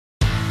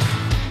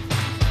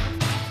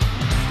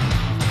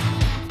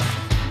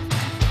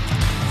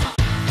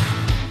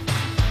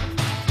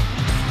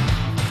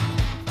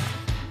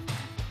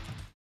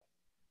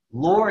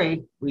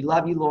Lori, we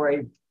love you,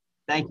 Lori.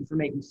 Thank you for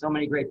making so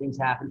many great things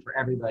happen for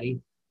everybody.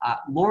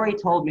 Lori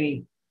told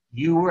me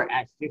you were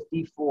at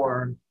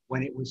 54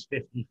 when it was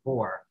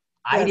 54.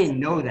 I didn't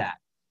know that.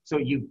 So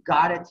you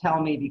got to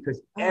tell me, because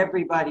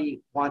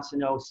everybody wants to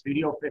know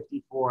Studio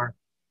 54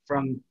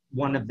 from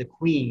one of the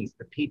queens,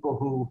 the people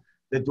who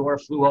the door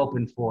flew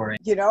open for.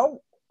 You know,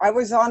 I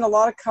was on a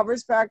lot of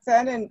covers back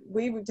then, and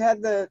we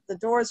had the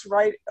doors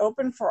right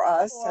open for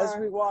us as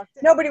we walked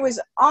in. Nobody was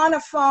on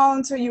a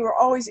phone, so you were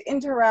always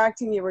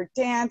interacting, you were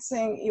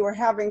dancing, you were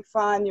having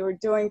fun, you were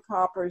doing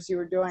poppers, you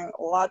were doing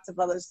lots of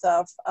other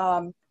stuff.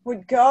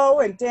 Would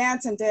go and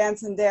dance and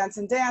dance and dance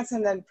and dance,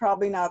 and then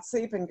probably not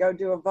sleep and go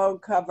do a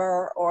Vogue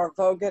cover or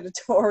Vogue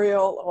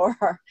editorial,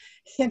 or,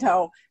 you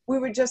know, we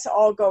would just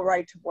all go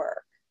right to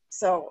work.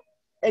 So,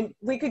 and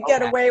we could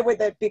get away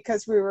with it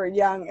because we were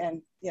young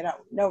and, you know,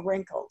 no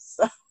wrinkles.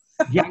 So.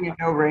 Young and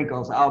no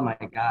wrinkles. Oh my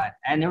God.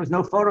 And there was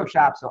no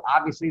Photoshop, so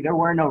obviously there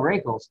were no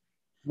wrinkles.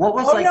 What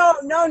was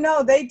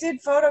no, they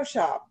did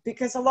Photoshop,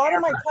 because a lot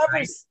of my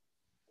covers,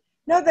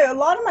 a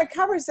lot of my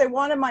covers, they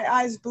wanted my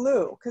eyes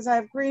blue because I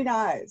have green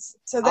eyes.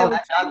 So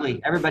that's ugly.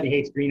 Everybody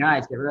hates green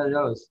eyes. Get rid of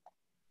those.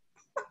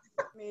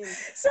 I mean,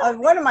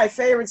 one of my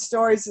favorite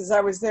stories is I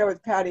was there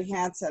with Patty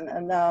Hansen,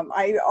 and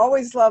I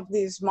always loved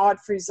these Maude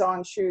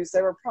Frizon shoes.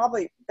 They were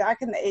probably,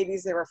 back in the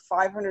 80s, they were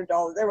 $500.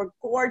 They were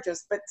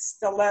gorgeous, but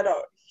stiletto,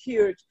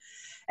 huge.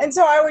 And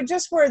so I would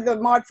just wear the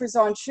Maude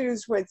Frizon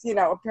shoes with, you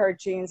know, a pair of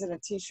jeans and a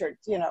t-shirt,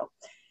 you know.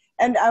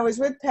 And I was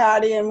with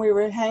Patty, and we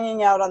were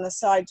hanging out on the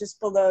side just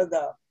below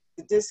the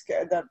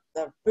disco,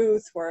 the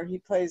booth where he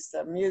plays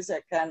the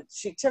music. And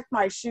she took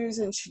my shoes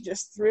and she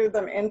just threw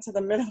them into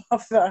the middle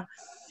of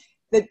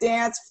the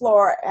dance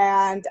floor,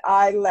 and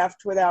I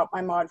left without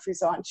my Maude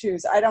Frizon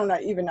shoes. I don't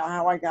even know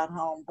how I got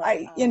home. But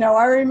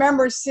I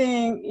remember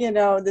seeing, you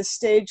know, the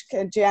stage,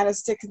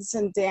 Janice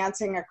Dickinson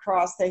dancing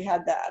across. They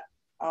had that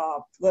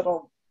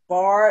little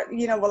bar,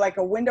 you know, like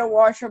a window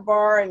washer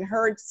bar, and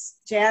heard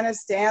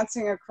Janice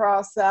dancing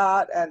across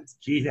that. And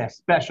she's a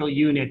special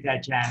unit,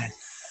 that Janice.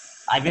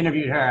 I've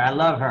interviewed her. I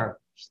love her.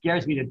 She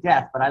scares me to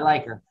death, but I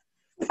like her.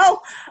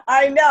 No,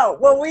 I know.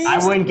 Well,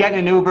 I wouldn't get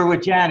in an Uber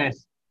with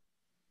Janice.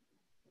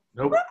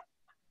 Nope.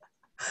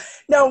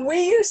 No,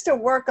 we used to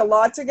work a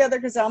lot together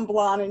because I'm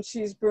blonde and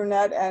she's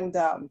brunette, and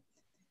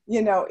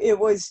you know, it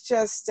was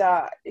just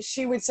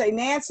she would say,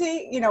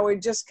 Nancy, you know,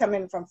 we'd just come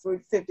in from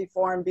Food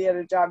 54 and be at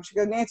a job. She'd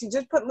go, Nancy,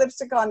 just put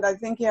lipstick on. I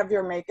think you have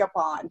your makeup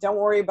on. Don't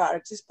worry about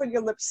it. Just put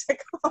your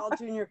lipstick on.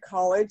 Junior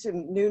college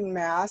in Newton,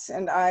 Mass,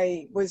 and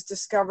I was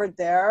discovered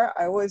there.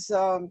 I was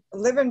a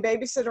live-in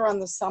babysitter in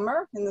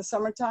the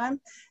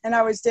summertime, and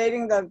I was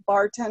dating the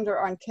bartender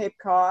on Cape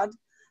Cod.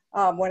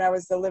 When I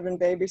was the live-in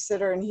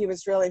babysitter, and he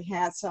was really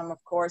handsome,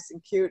 of course,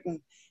 and cute. And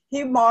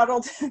he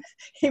modeled,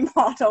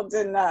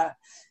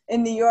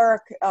 in New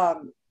York,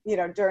 you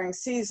know, during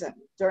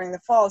the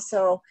fall.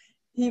 So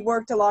he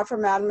worked a lot for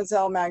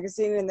Mademoiselle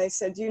magazine, and they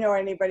said, do you know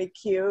anybody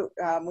cute?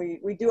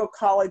 We do a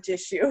college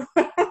issue.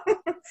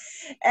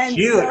 And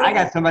cute? so, I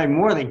got somebody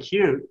more than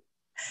cute.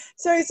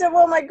 So he said,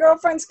 well, my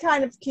girlfriend's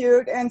kind of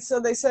cute. And so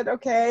they said,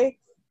 okay.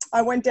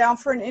 I went down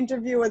for an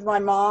interview with my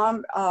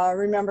mom. I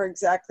remember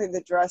exactly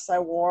the dress I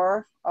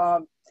wore,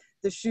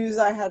 the shoes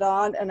I had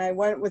on, and I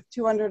went with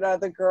 200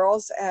 other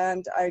girls,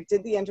 and I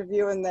did the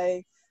interview, and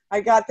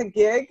I got the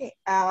gig.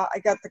 I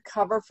got the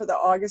cover for the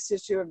August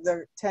issue of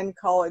the 10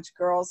 college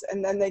girls,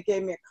 and then they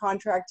gave me a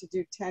contract to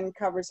do 10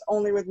 covers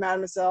only with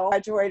Mademoiselle. I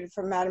graduated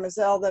from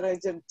Mademoiselle, then I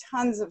did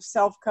tons of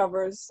self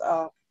covers,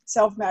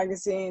 Self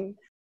magazine.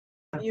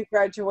 You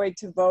graduate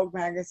to Vogue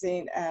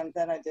magazine, and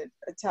then I did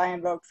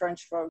Italian Vogue,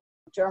 French Vogue,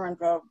 German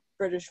Vogue,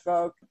 British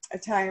Vogue,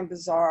 Italian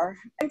Bazaar.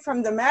 And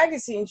from the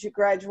magazines you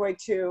graduate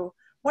to,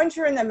 once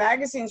you're in the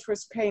magazines, which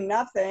pay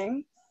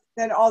nothing,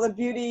 then all the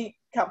beauty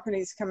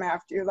companies come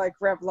after you, like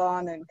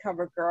Revlon and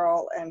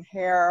CoverGirl and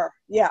Hair.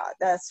 Yeah,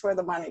 that's where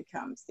the money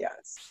comes,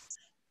 yes.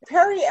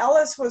 Perry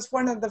Ellis was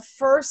one of the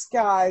first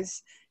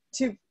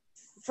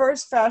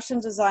fashion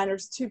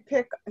designers to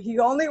pick. He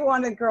only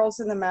wanted girls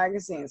in the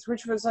magazines,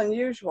 which was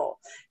unusual,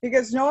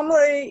 because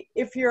normally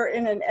if you're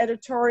in an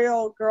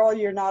editorial girl,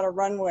 you're not a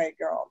runway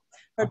girl.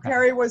 But okay.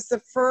 Perry was the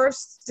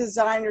first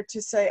designer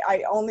to say,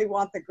 I only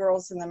want the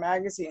girls in the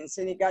magazines.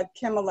 And he got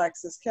Kim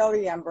Alexis,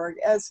 Kelly Emberg,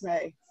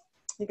 Esme.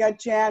 He got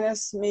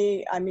Janice,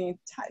 me, I mean,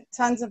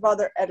 tons of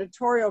other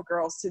editorial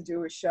girls to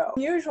do a show.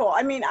 Unusual.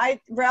 I mean,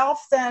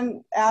 Ralph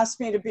then asked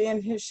me to be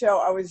in his show.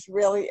 I was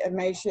really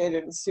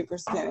emaciated and super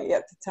skinny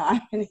at the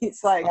time. And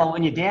he's like, well,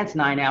 when you dance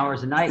 9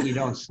 hours a night and you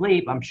don't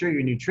sleep, I'm sure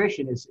your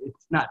nutrition it's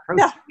not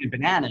protein and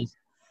bananas.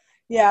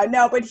 Yeah,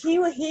 no, but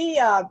he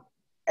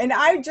and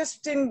I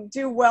just didn't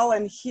do well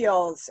in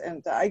heels.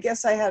 And I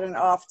guess I had an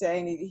off day,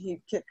 and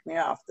he kicked me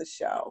off the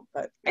show.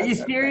 But are you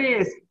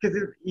serious? Because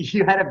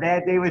you had a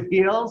bad day with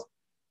heels?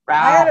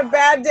 Wow. I had a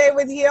bad day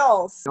with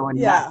heels.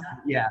 Yeah.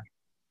 Yeah.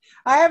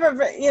 I have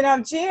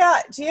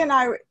Gia and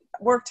I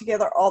work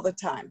together all the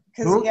time.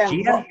 Who?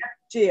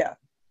 Gia?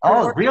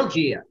 Oh, real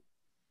Gia.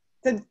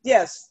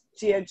 Yes.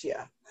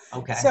 Gia.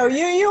 Okay. So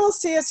you'll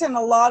see us in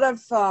a lot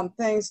of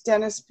things.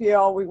 Dennis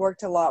Peel, we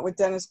worked a lot with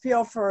Dennis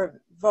Peel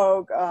for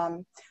Vogue.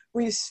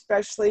 We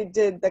especially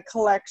did the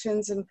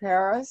collections in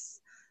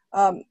Paris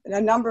a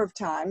number of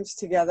times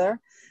together.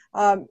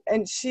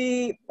 And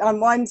she, on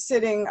one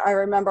sitting, I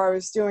remember I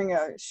was doing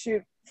a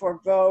shoot for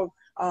Vogue,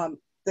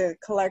 the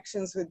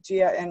collections with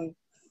Gia, and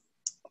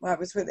I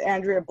was with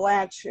Andrea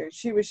Blanche.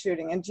 She was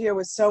shooting, and Gia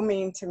was so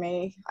mean to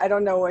me. I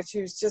don't know what,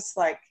 she was just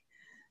like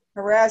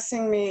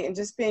harassing me and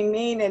just being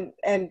mean,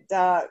 and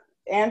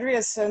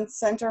Andrea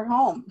sent her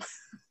home.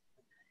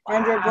 Wow.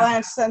 Andrea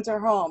Blanche sent her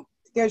home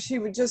because she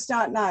was just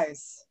not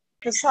nice.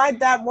 Beside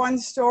that one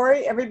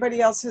story,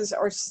 everybody else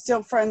are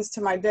still friends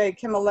to my day.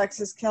 Kim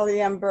Alexis, Kelly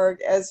Emberg,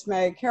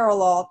 Esme,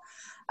 Clairol.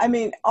 I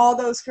mean, all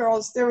those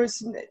girls, there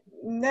was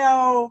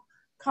no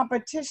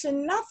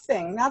competition,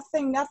 nothing.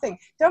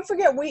 Don't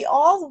forget, we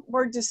all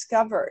were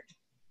discovered.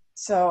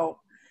 So,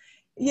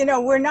 you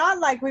know, we're not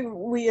like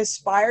we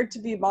aspired to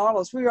be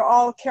models. We were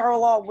all,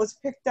 Clairol was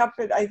picked up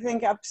at, I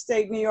think,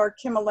 upstate New York,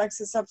 Kim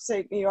Alexis,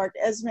 upstate New York,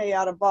 Esme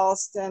out of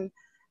Boston,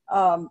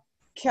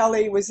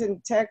 Kelly was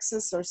in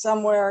Texas or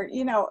somewhere,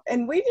 you know,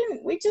 and we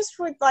just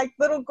were like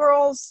little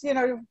girls, you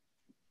know,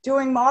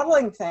 doing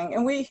modeling thing.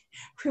 And we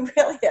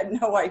really had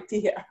no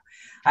idea.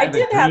 Kind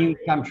of a dream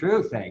come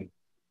true thing.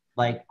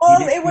 Like, oh,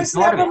 it was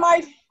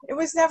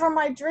never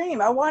my dream.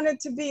 I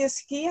wanted to be a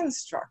ski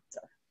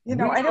instructor. You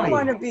know, really? I didn't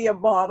want to be a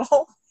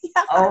model.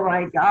 Yeah. Oh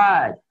my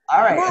God.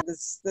 All right. Yeah,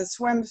 the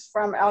swims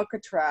from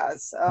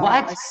Alcatraz.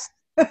 What?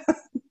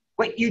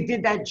 Wait, you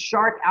did that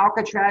Shark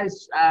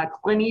Alcatraz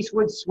Clint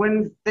Eastwood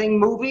swim thing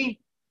movie?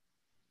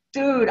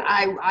 Dude,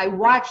 I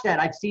watched that.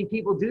 I've seen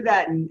people do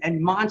that,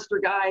 and monster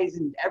guys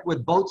and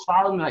with boats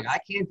following me, like, I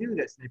can't do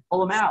this. And they pull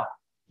them out.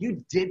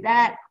 You did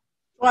that?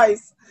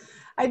 Twice.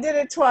 I did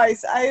it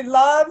twice. I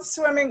love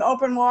swimming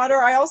open water.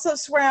 I also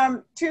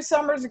swam 2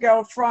 summers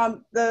ago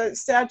from the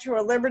Statue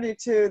of Liberty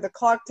to the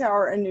clock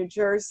tower in New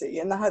Jersey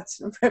in the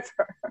Hudson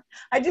River.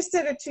 I just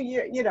did it 2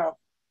 years, you know,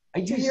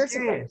 Are 2 you years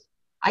serious? ago.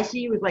 I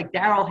see you with like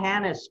Daryl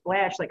Hannah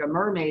splash like a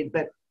mermaid,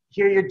 but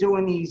here you're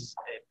doing these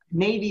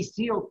Navy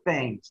SEAL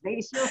things.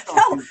 Navy SEALs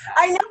don't do that.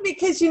 I know,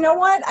 because you know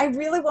what? I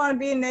really want to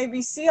be a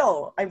Navy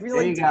SEAL. I really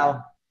There you go.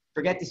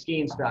 Forget the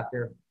ski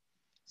instructor.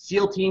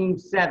 SEAL Team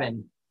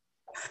 7.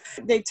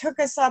 They took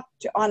us up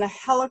on a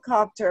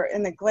helicopter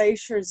in the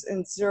glaciers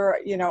in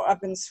Zurich, you know,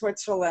 up in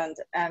Switzerland.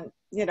 And,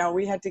 you know,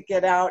 we had to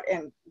get out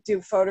and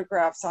do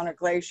photographs on a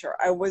glacier.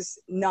 I was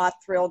not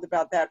thrilled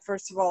about that.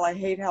 First of all, I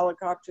hate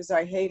helicopters.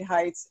 I hate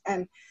heights.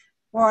 And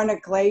we're on a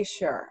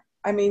glacier.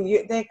 I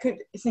mean, they could,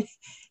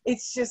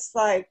 it's just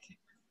like,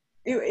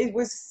 it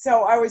was,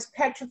 so I was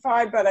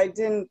petrified, but I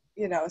didn't,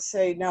 you know,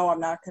 say, no,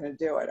 I'm not going to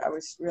do it. I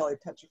was really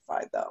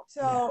petrified though.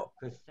 So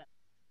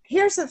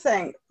here's the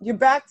thing. You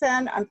back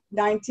then, I'm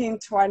 19,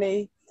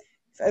 20,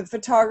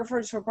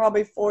 photographers were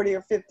probably 40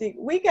 or 50.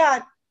 We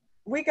got,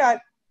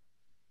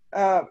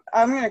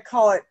 I'm going to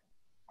call it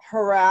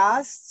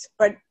harassed,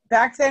 but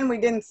back then we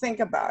didn't think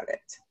about it.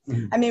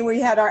 Mm-hmm. I mean, we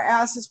had our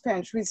asses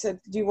pinched. We said,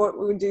 do what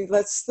we do.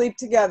 Let's sleep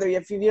together.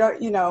 If you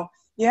don't, you know,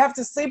 you have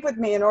to sleep with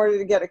me in order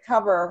to get a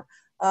cover.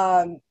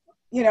 You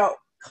know,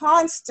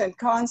 constant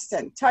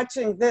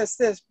touching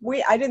this.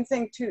 I didn't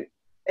think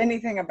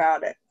anything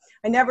about it.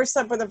 I never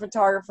slept with a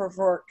photographer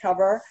for a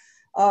cover.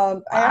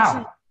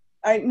 Wow.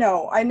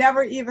 I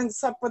never even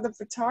slept with a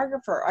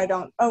photographer. A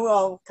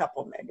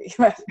couple maybe.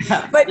 But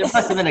there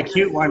must have been a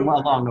cute one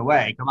along the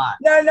way. Come on.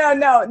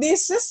 No. The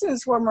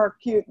assistants were more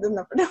cute than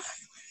the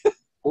photographers.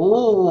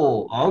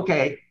 Oh,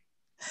 okay.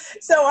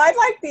 So I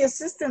like the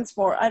assistants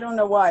more. I don't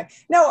know why.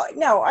 No.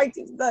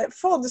 The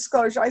full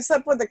disclosure, I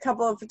slept with a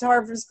couple of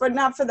photographers, but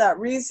not for that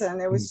reason.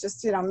 It was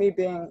just, you know, me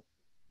being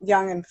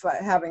young and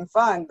having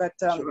fun. But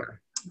sure.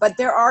 But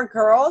there are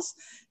girls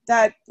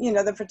that, you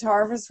know, the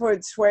photographers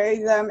would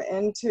sway them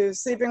into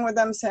sleeping with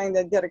them, saying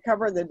they'd get a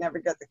cover. They'd never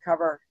get the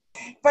cover.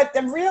 But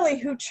really,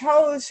 who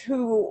chose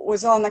who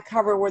was on the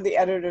cover were the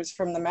editors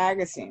from the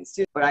magazines.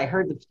 But I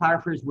heard the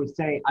photographers would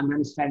say, I'm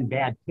going to send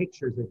bad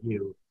pictures of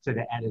you to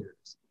the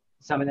editors.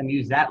 Some of them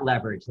use that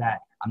leverage, that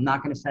I'm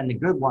not going to send the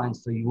good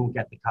ones so you won't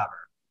get the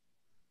cover.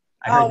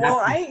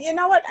 You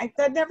know what?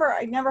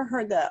 I never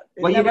heard that.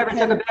 Well, you never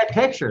took a bad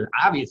picture.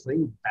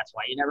 Obviously, that's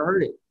why you never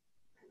heard it.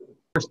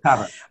 First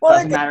cover. Well,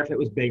 doesn't matter if it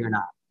was big or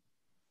not.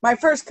 My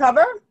first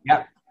cover?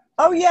 Yep.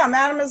 Oh yeah,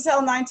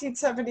 Mademoiselle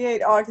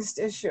 1978 August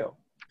issue.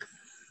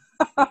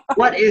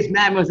 What is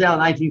Mademoiselle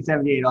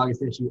 1978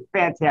 August issue?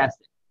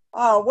 Fantastic.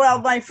 Oh, well,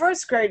 my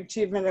first great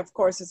achievement, of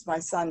course, is my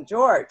son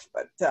George.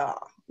 But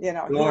you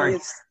know,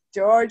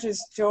 George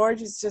is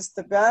just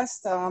the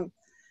best.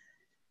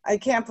 I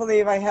can't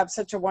believe I have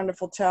such a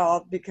wonderful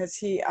child, because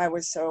I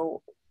was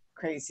so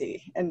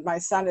crazy, and my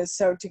son is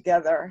so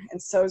together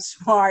and so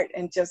smart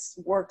and just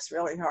works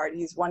really hard.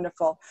 He's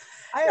wonderful.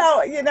 I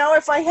know, you know,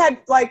 if I had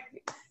like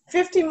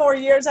 50 more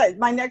years,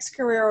 my next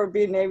career would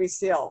be a Navy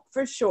SEAL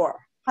for sure,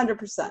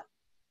 100%.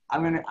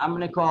 I'm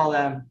gonna call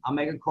them. I'll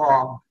make a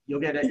call. You'll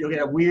get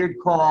a weird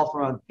call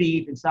from a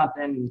thief and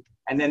something,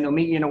 and then they'll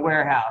meet you in a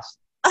warehouse.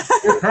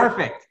 You're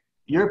perfect.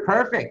 You're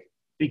perfect.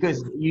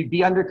 because you'd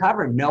be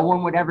undercover. No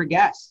one would ever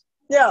guess.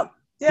 Yeah.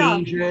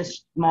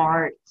 Dangerous,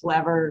 smart,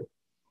 clever.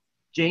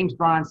 James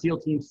Bond, SEAL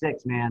Team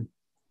 6, man.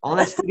 All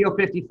that Studio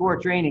 54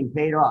 training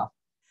paid off.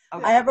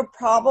 Okay. I have a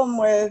problem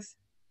with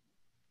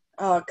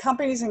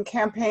companies and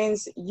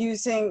campaigns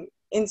using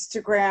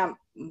Instagram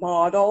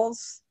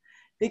models,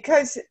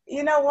 because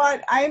you know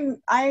what,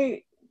 I'm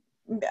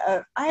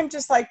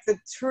just like the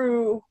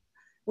true,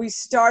 we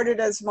started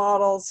as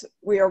models,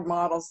 we are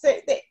models.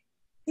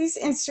 These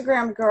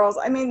Instagram girls,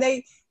 I mean,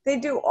 they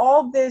do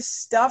all this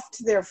stuff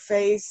to their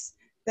face.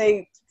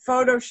 They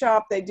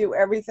Photoshop, they do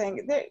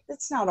everything.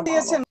 It's not a model.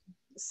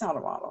 It's not a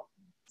model.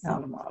 It's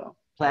not a model.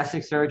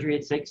 Plastic surgery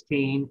at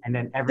 16, and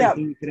then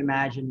everything you could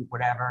imagine,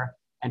 whatever.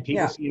 And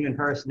people see them in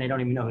person, they don't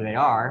even know who they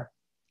are.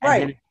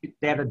 And then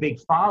they have a big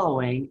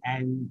following,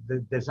 and the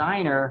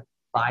designer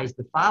buys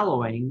the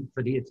following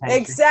for the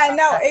attention.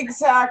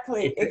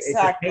 Exactly. It's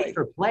a pay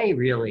for play,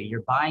 really.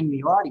 You're buying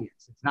the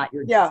audience. It's not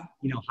your,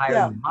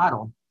 hiring the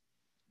model.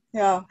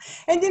 Yeah.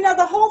 And,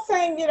 the whole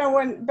thing,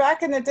 when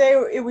back in the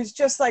day, it was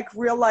just like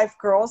real life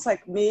girls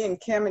like me and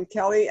Kim and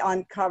Kelly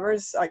on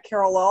covers, like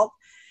Carol Alt.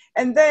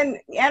 And then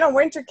Anna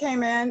Wintour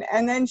came in,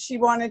 and then she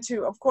wanted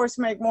to, of course,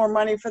 make more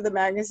money for the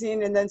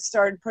magazine, and then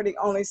started putting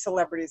only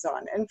celebrities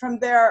on. And from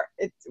there,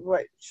 it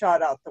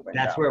shot out the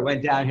window. That's where it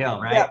went downhill,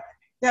 right?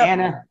 Yep.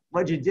 Anna,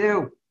 what'd you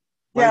do?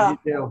 What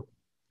did you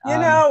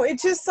do?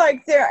 It's just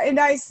like there,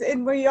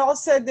 and we all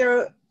said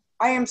there,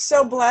 I am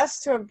so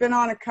blessed to have been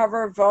on a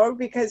cover of Vogue,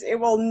 because it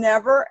will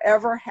never,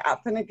 ever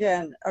happen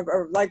again.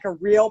 Like a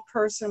real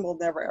person will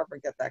never, ever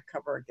get that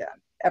cover again,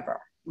 ever.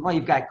 Well,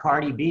 you've got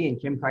Cardi B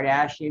and Kim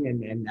Kardashian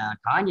and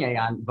Kanye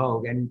on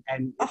Vogue, and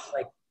it's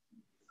like,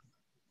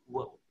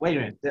 well, wait a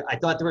minute. I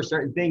thought there were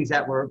certain things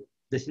that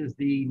this is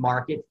the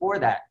market for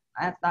that.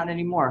 That's not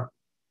anymore.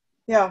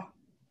 Yeah.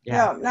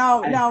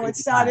 No,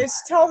 it's not.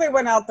 It's totally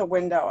went out the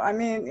window. I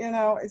mean,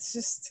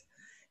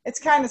 it's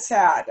kind of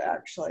sad,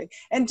 actually.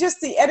 And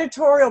just the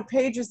editorial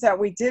pages that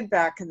we did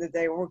back in the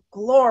day were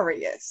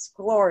glorious,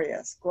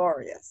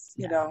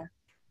 you know.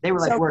 They were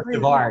like works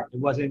of art. It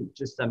wasn't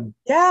just some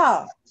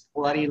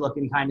slutty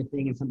looking kind of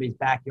thing in somebody's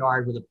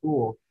backyard with a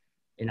pool.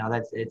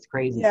 It's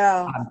crazy.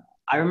 Yeah.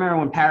 I remember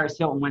when Paris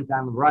Hilton went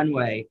down the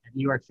runway at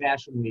New York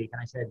Fashion Week,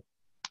 and I said,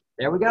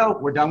 there we go.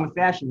 We're done with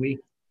Fashion Week.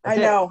 That's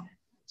I know.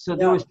 So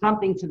there was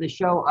something to the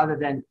show other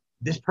than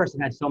this person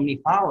had so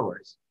many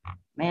followers.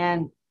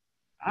 Man,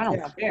 I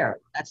don't care.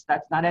 That's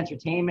not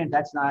entertainment.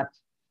 That's not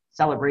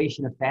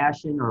celebration of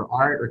fashion or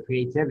art or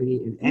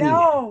creativity in any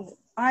way.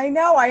 I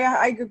know.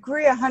 I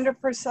agree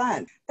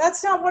 100%.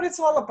 That's not what it's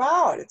all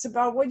about. It's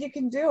about what you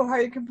can do, how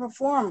you can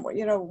perform,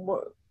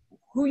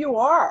 who you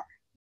are.